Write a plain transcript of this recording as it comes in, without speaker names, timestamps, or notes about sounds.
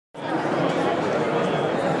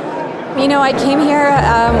You know, I came here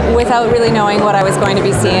without really knowing what I was going to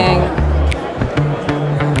be seeing.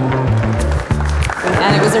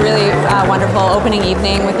 And it was a really wonderful opening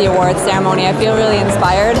evening with the awards ceremony. I feel really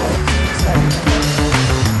inspired.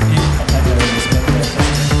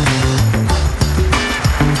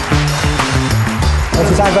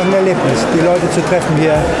 Es ist einfach ein Erlebnis, die Leute zu treffen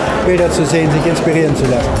hier, Bilder zu sehen, sich inspirieren zu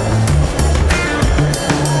lassen.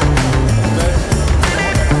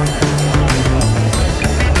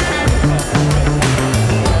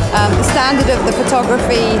 The standard of the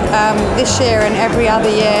photography this year and every other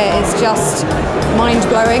year is just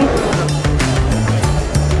mind-blowing.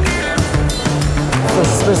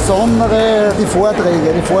 Das Besondere, die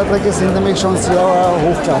Vorträge. Die Vorträge sind nämlich schon sehr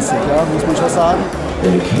hochklassig, ja, muss man schon sagen.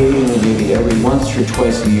 And occasionally, maybe every once or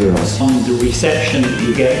twice a year, on the reception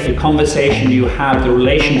you get, the conversation you have, the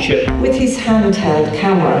relationship. With his handheld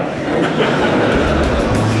camera.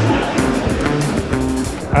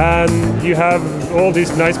 And you have all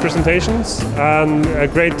these nice presentations and a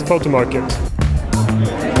great photo market.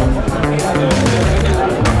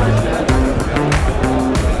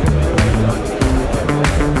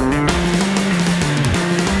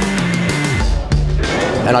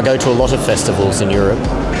 And I go to a lot of festivals in Europe,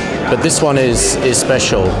 but this one is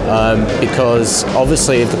special because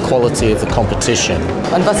obviously of the quality of the competition.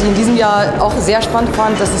 Und was ich in diesem Jahr auch sehr spannend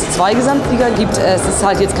fand, dass es 2 Gesamtsieger gibt. Es ist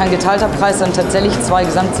halt jetzt kein geteilter Preis, sondern tatsächlich 2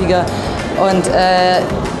 Gesamtsieger. Und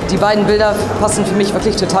die beiden Bilder passen für mich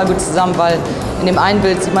wirklich total gut zusammen, weil in dem einen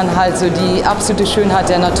Bild sieht man halt so die absolute Schönheit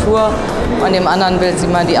der Natur und in dem anderen Bild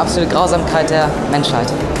sieht man die absolute Grausamkeit der Menschheit.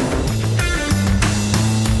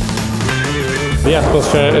 The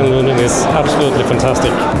atmosphere in Lünen is absolutely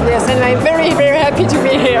fantastic. Yes, and I'm very, very happy to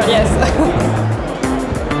be here, yes.